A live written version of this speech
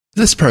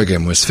This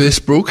program was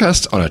first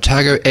broadcast on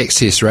Otago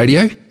Access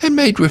Radio and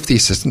made with the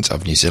assistance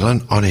of New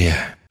Zealand On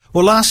Air.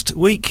 Well, last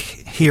week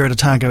here at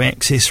Otago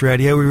Access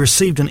Radio, we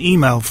received an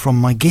email from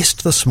my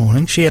guest this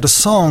morning. She had a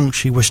song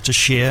she wished to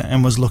share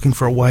and was looking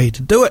for a way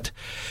to do it.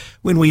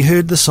 When we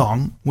heard the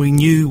song, we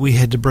knew we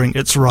had to bring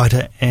its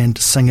writer and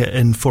singer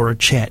in for a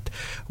chat.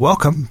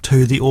 Welcome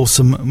to the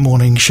Awesome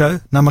Morning Show.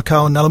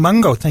 Namakau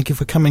Nalamango, thank you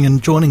for coming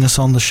and joining us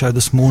on the show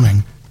this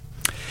morning.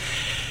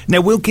 Now,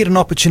 we'll get an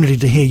opportunity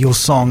to hear your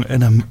song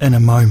in a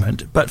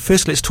moment, but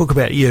first let's talk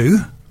about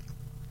you.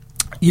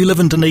 You live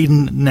in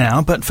Dunedin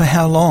now, but for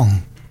how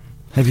long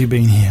have you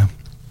been here?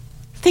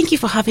 Thank you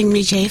for having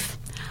me, Jeff.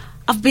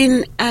 I've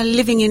been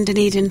living in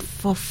Dunedin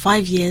for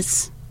 5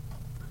 years.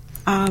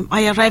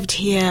 I arrived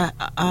here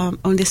on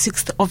the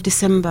 6th of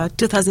December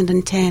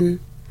 2010.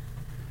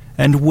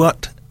 And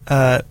what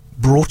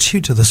brought you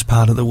to this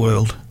part of the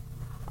world?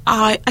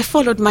 I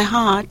followed my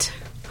heart.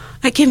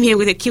 I came here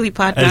with a Kiwi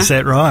partner. Is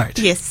that right?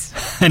 Yes.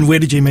 And where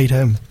did you meet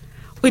him?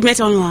 We met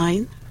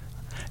online.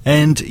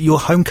 And your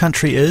home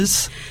country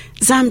is?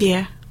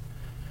 Zambia.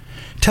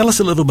 Tell us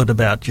a little bit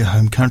about your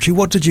home country.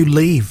 What did you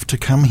leave to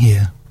come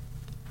here?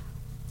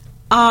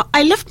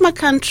 I left my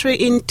country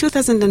in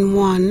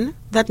 2001,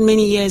 that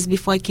many years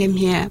before I came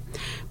here,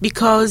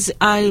 because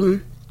I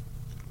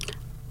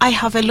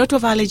have a lot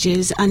of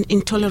allergies and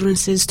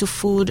intolerances to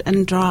food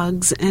and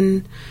drugs,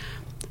 and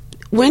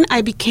when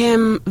I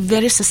became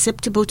very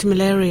susceptible to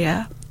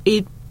malaria,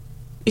 it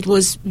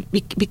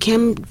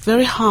became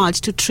very hard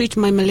to treat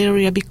my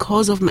malaria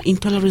because of my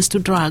intolerance to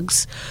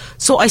drugs.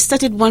 So I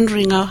started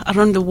wandering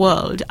around the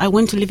world. I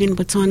went to live in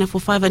Botswana for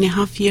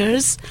 5.5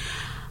 years.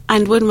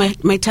 And when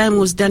my time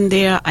was done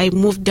there, I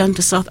moved down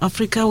to South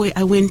Africa, where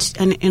I went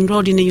and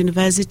enrolled in a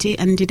university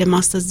and did a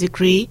master's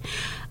degree.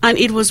 And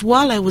it was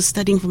while I was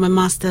studying for my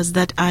master's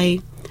that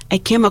I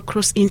came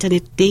across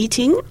internet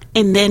dating,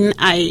 and then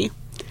I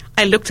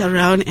looked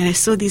around and I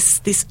saw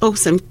this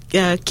awesome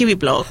Kiwi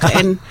bloke,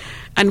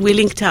 and we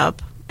linked up.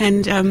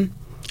 And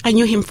I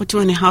knew him for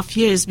 2.5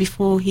 years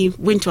before he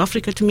went to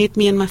Africa to meet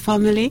me and my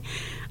family.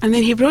 And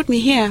then he brought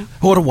me here.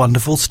 What a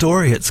wonderful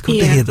story. It's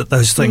good to hear that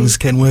those things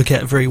can work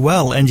out very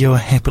well, and you're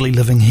happily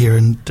living here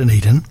in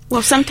Dunedin.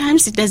 Well,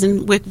 sometimes it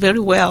doesn't work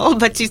very well,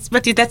 but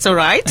that's all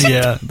right.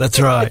 Yeah, that's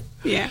right.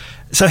 Yeah.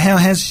 So how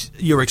has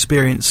your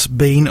experience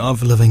been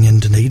of living in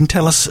Dunedin?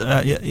 Tell us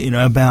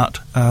about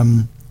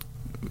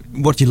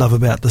what you love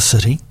about the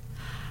city.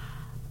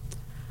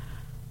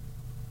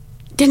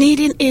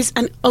 Dunedin is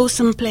an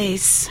awesome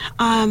place.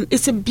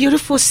 It's a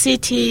beautiful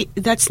city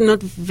that's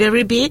not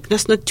very big,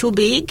 that's not too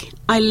big.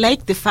 I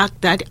like the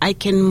fact that I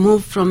can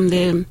move from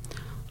the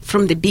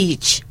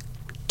beach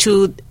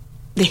to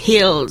the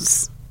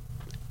hills,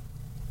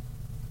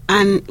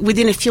 and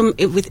within a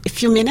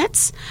few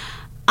minutes.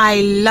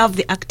 I love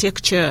the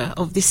architecture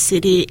of this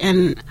city,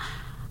 and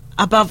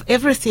above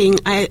everything,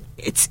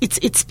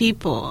 it's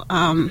people.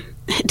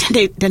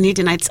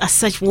 Dunedinites are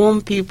such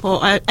warm people.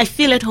 I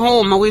feel at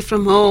home away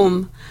from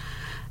home.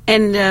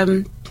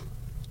 And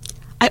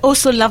I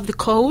also love the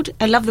cold.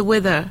 I love the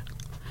weather.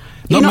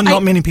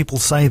 Not many people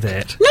say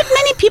that. Not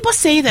many people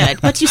say that.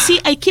 But you see,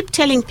 I keep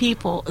telling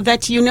people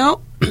that,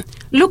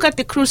 look at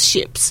the cruise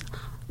ships.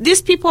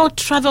 These people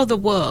travel the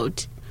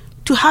world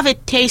to have a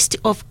taste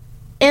of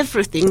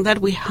everything that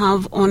we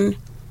have on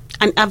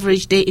an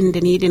average day in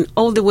Dunedin,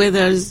 all the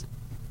weathers,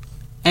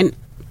 and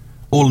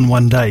all in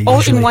one day.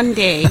 All in one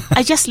day.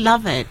 I just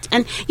love it.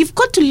 And you've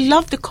got to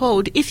love the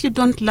cold. If you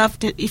don't love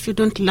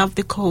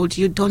the cold,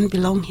 you don't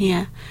belong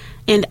here.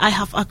 And I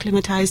have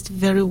acclimatized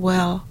very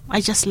well. I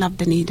just love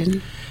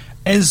Dunedin.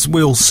 As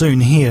we'll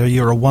soon hear,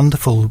 you're a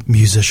wonderful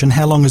musician.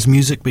 How long has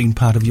music been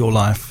part of your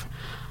life?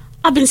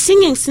 I've been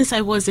singing since I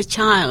was a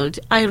child.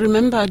 I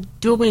remember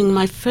doing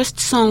my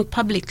first song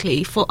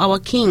publicly for our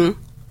king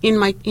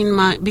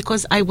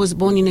because I was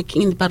born in the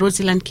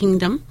Barotseland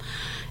Kingdom.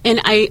 And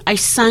I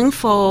sang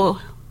for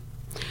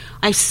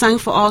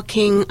our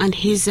king and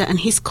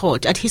his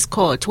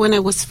court when I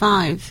was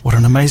 5. What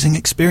an amazing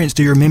experience!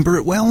 Do you remember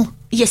it well?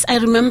 Yes, I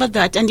remember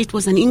that, and it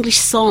was an English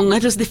song.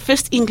 That was the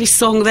first English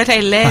song that I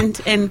learned,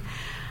 and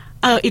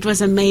it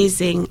was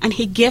amazing. And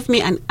he gave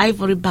me an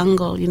ivory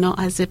bangle,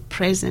 as a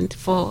present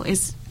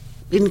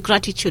in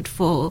gratitude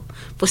for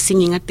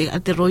singing at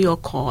the royal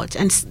court.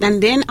 And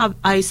then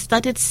I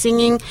started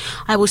singing.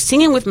 I was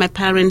singing with my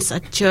parents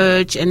at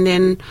church, and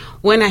then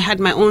when I had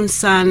my own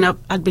son,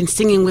 I'd been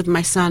singing with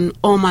my son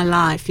all my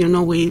life.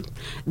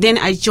 Then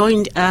I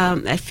joined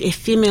a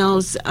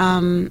females,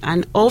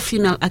 an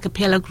all-female a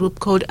cappella group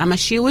called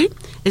Amashiwi,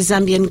 a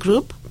Zambian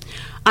group,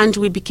 and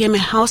we became a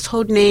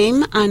household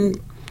name, and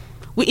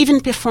we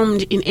even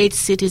performed in 8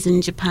 cities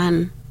in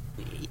Japan.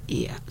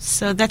 Yeah,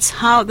 so that's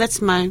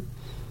my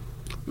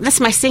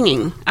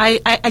singing.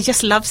 I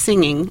just love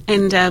singing,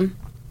 and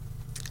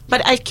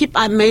but I keep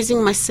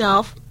amazing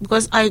myself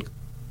because I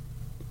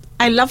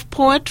love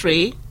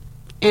poetry,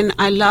 and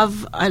I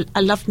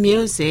love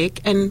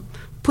music, and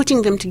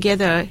putting them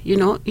together,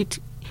 it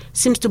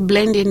seems to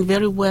blend in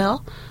very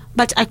well.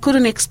 But I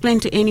couldn't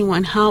explain to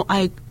anyone how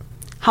I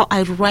how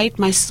I write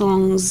my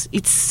songs.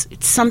 It's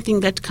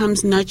something that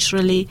comes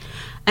naturally.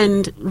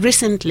 And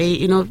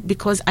recently,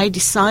 because I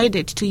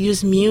decided to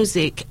use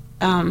music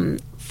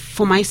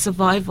for my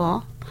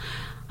survival,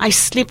 I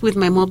sleep with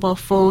my mobile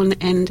phone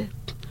and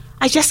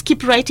I just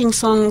keep writing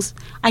songs.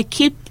 I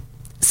keep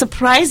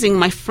surprising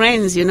my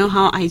friends,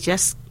 how I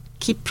just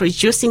keep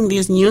producing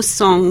these new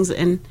songs,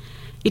 and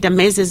it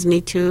amazes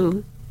me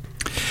too.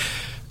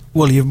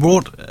 Well, you've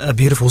brought a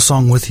beautiful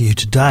song with you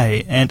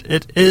today, and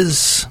it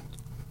is,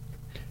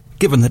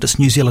 given that it's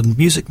New Zealand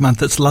Music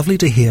Month, it's lovely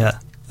to hear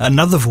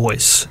another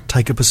voice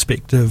take a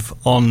perspective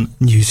on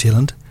New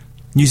Zealand.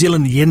 New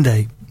Zealand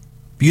Yende,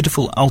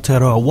 beautiful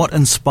Aotearoa. What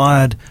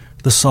inspired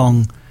the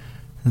song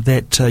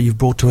that you've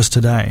brought to us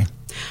today?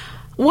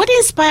 What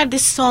inspired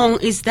this song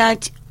is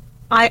that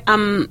I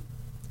am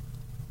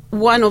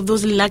one of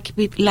those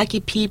lucky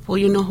people,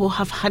 who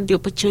have had the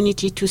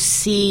opportunity to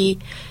see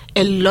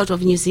a lot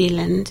of New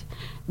Zealand.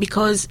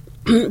 Because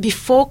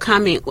before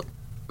coming,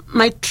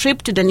 my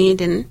trip to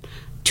Dunedin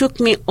took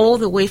me all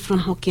the way from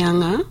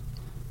Hokianga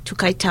to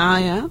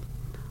Kaitaia,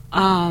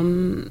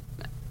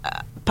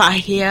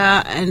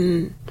 Pahia,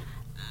 and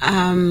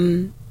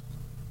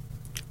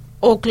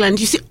Auckland.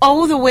 You see,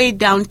 all the way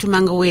down to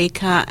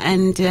Mangaweka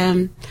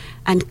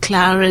and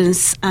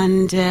Clarence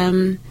and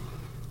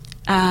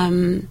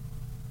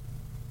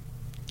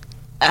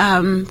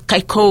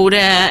Kaikoura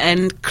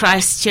and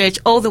Christchurch,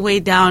 all the way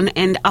down.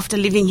 And after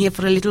living here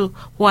for a little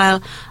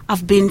while,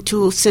 I've been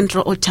to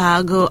Central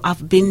Otago.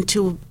 I've been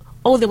to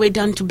all the way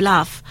down to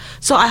Bluff.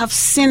 So I have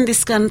seen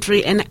this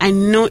country and I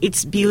know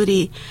its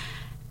beauty.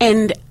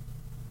 And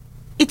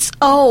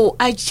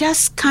I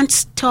just can't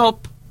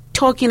stop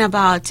talking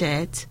about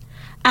it.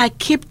 I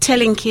keep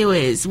telling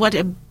Kiwis what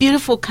a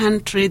beautiful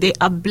country they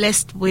are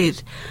blessed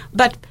with.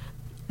 But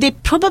they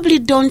probably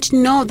don't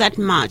know that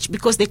much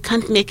because they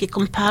can't make a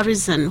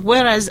comparison.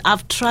 Whereas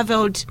I've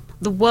traveled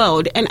the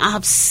world and I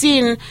have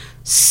seen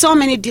so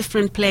many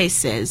different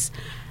places.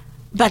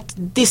 But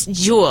this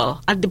jewel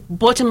at the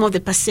bottom of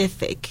the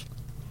Pacific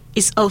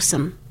is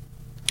awesome.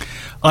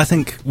 I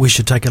think we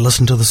should take a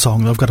listen to the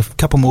song. I've got a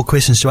couple more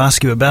questions to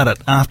ask you about it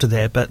after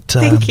that, but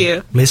thank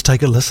you. Let's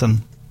take a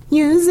listen.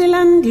 New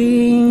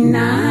Zealandi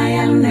na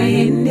yaluna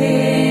yende,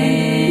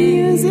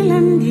 New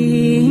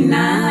Zealandi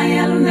na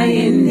yaluna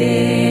yende,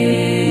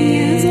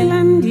 New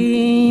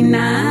Zealandi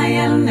na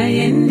yaluna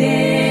yende,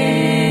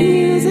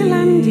 New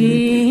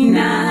Zealandi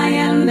na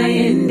yaluna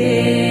yende.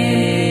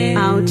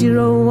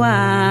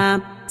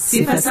 Aotearoa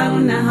sifa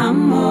saluna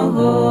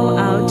hamoho,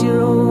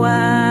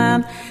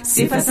 Aotearoa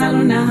sifa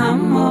saluna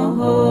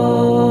hamoho.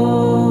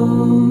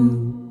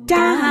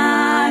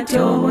 Taha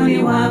towoni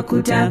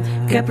wakuta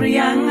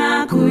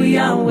Caprianga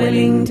kuya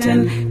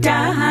Wellington.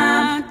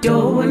 Taha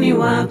towoni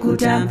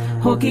wakuta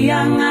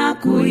Hokianga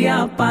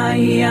kuya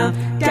Pahia.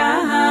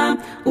 Taha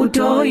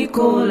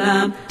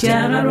utoikola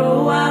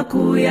Tiararoa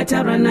kuya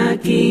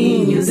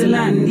Taranaki. New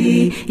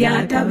Zealandi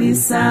ya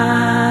tabisa.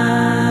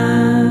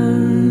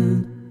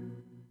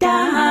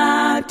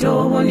 Taha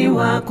towoni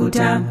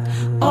wakuta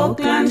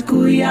Auckland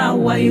kuya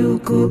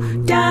Waiuku.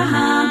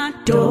 Taha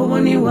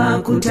towoni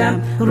wakuta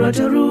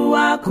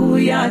Rotorua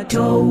kuya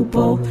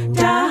Taupo.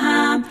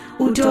 Taha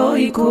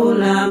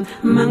utoikola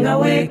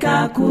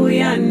Mangaweka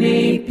kuya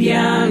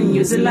Napier.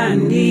 New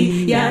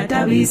Zealandi ya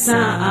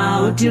tabisa.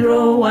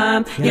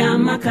 Aotearoa ya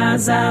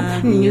makaza.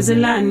 New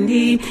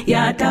Zealandi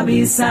ya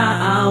tabisa.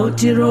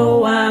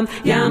 Aotearoa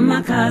ya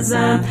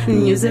makaza.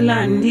 New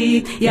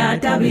Zealandi ya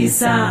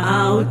tabisa.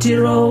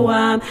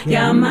 Aotearoa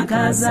ya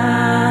makaza.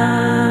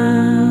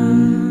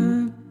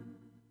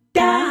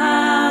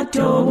 Taha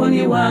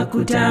towoni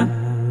wakuta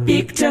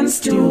Picton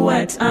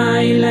Stewart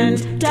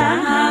Island.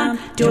 Taha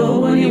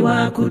towoni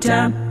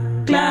wakuta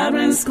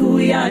Clarence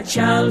kuya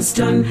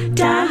Charleston.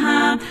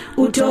 Taha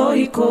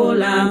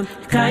utoikola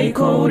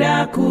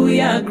Kaikoura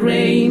kuya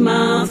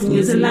Greymouth.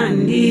 New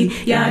Zealandi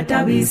ya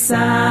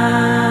tabisa.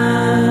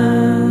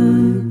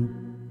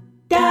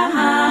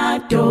 Taha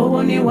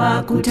towoni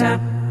wakuta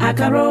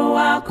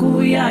Akaroa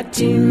kuya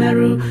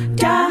Timaru.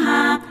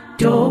 Taha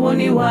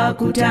towoni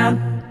wakuta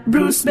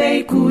Bruce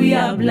Bay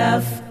kuya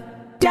Bluff.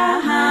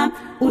 Taha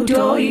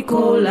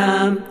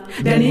utoikola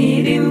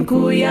Dunedin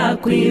kuya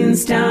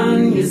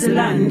Queenstown. New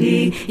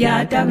Zealandi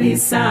ya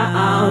tabisa.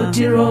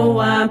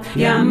 Aotearoa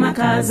ya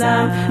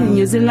makaza.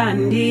 New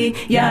Zealandi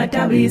ya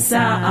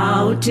tabisa.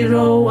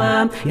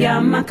 Aotearoa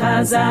ya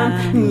makaza.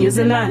 New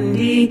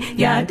Zealandi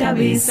ya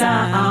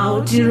tabisa.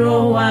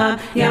 Aotearoa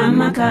ya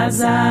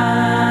makaza.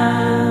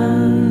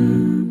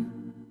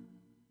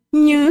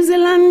 New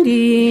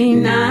Zealandi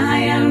na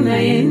yaluna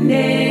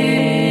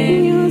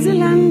yende, New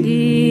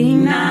Zealandi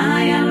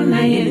na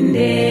yaluna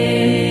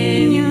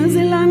yende, New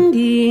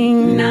Zealandi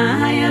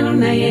na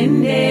yaluna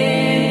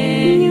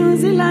yende, New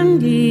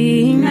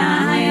Zealandi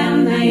na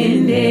yaluna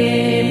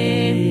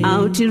yende.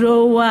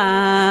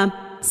 Aotearoa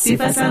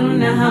sifa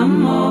saluna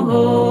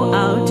hamoho,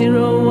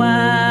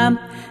 Aotearoa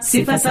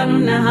sifa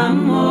saluna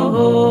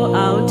hamoho,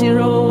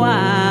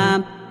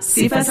 Aotearoa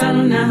sifa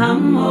saluna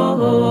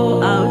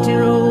hamoho,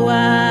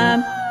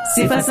 Aotearoa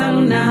New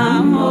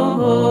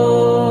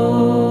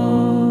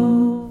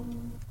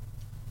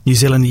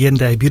Zealand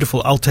Yende,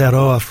 beautiful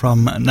Aotearoa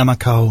from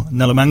Namakau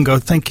Nalamango.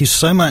 Thank you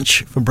so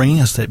much for bringing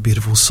us that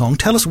beautiful song.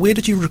 Tell us, where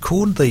did you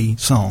record the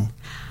song?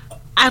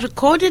 I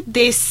recorded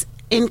this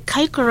in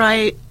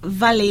Kaikorai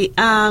Valley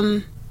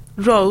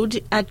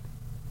Road at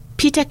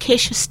Peter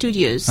Kesha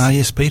Studios. Ah,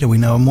 yes, Peter, we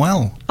know him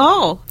well.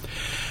 Oh.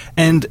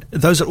 And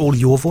those are all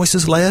your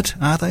voices, Laird,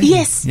 are they?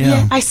 Yes,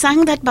 yeah. I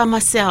sang that by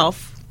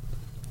myself.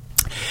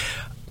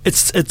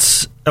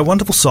 It's a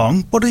wonderful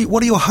song. What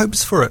are your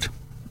hopes for it?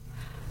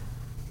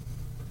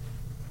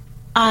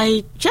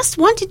 I just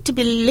want it to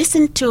be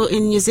listened to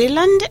in New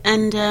Zealand,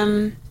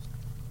 and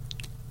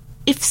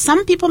if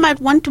some people might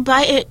want to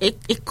buy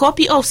a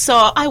copy or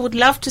so, I would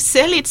love to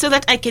sell it so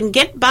that I can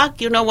get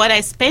back, what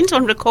I spent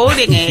on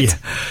recording it. Yeah.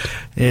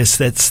 Yes,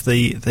 that's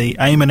the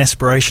aim and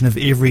aspiration of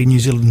every New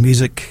Zealand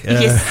music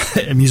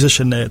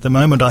musician at the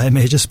moment, I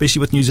imagine, especially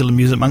with New Zealand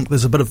Music Month.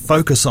 There's a bit of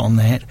focus on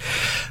that.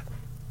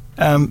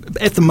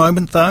 At the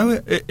moment,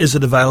 though, is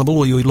it available,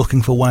 or are you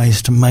looking for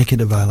ways to make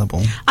it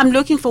available? I'm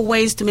looking for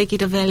ways to make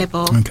it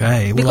available.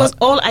 Okay. Because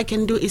all I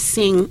can do is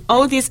sing.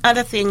 All these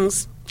other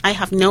things, I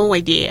have no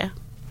idea.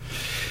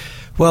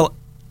 Well,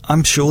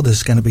 I'm sure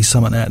there's going to be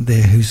someone out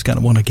there who's going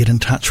to want to get in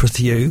touch with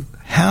you.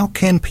 How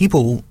can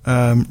people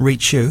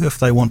reach you if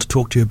they want to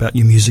talk to you about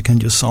your music and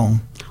your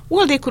song?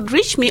 Well, they could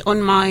reach me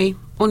on my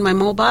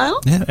mobile.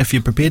 Yeah, if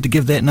you're prepared to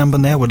give that number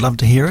now, we'd love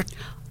to hear it.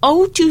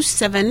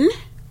 027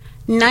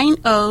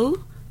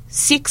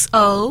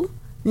 9060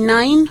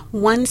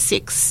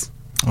 916.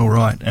 All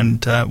right,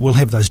 and we'll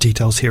have those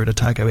details here at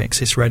Otago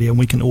Access Radio, and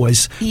we can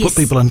always put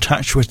people in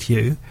touch with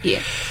you.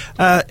 Yeah.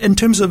 In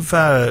terms of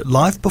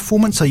live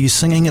performance, are you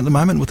singing at the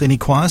moment with any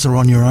choirs or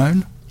on your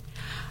own?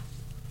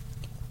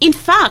 In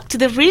fact,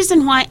 the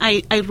reason why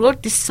I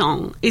wrote this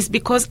song is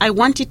because I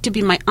want it to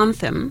be my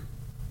anthem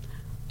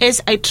as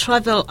I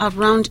travel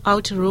around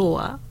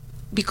Aotearoa,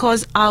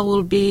 because I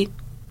will be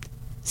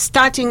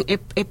starting a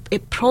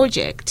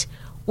project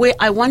where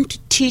I want to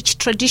teach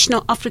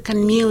traditional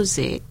African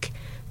music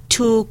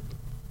to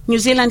New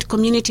Zealand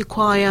community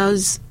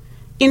choirs,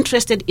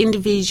 interested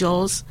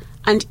individuals,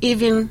 and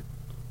even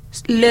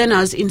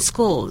learners in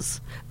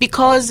schools.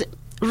 Because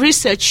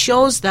research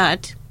shows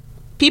that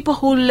people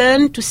who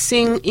learn to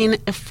sing in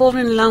a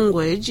foreign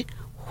language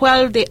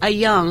while they are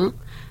young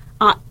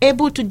are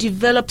able to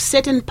develop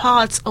certain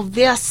parts of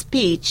their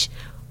speech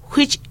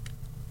which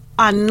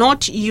are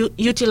not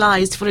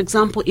utilized, for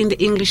example, in the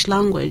English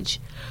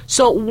language.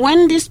 So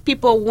when these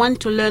people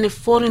want to learn a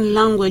foreign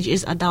language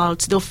as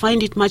adults, they'll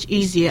find it much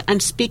easier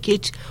and speak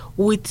it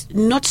with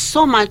not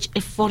so much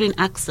a foreign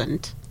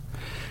accent.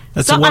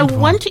 So I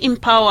want to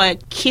empower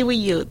Kiwi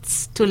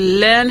youths to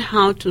learn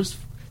how to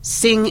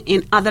sing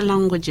in other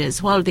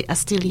languages while they are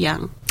still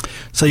young.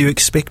 So you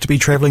expect to be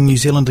travelling New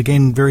Zealand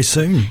again very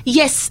soon?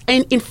 Yes,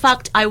 and in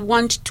fact I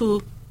want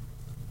to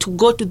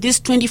go to these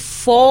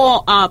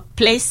 24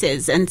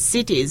 places and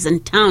cities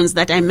and towns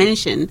that I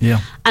mentioned,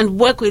 and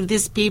work with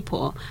these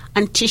people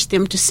and teach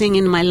them to sing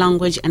in my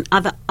language and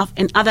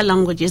other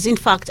languages. In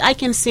fact, I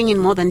can sing in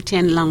more than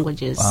 10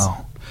 languages.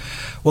 Wow.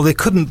 Well, there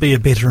couldn't be a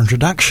better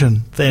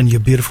introduction than your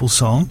beautiful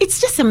song.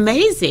 It's just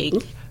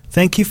amazing.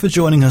 Thank you for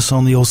joining us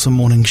on the Awesome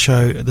Morning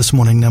Show this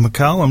morning,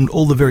 Namakau, and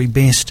all the very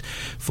best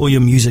for your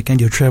music and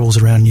your travels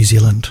around New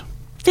Zealand.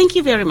 Thank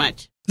you very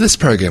much. This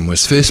program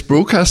was first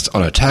broadcast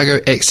on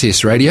Otago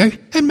Access Radio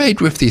and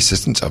made with the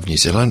assistance of New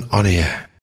Zealand On Air.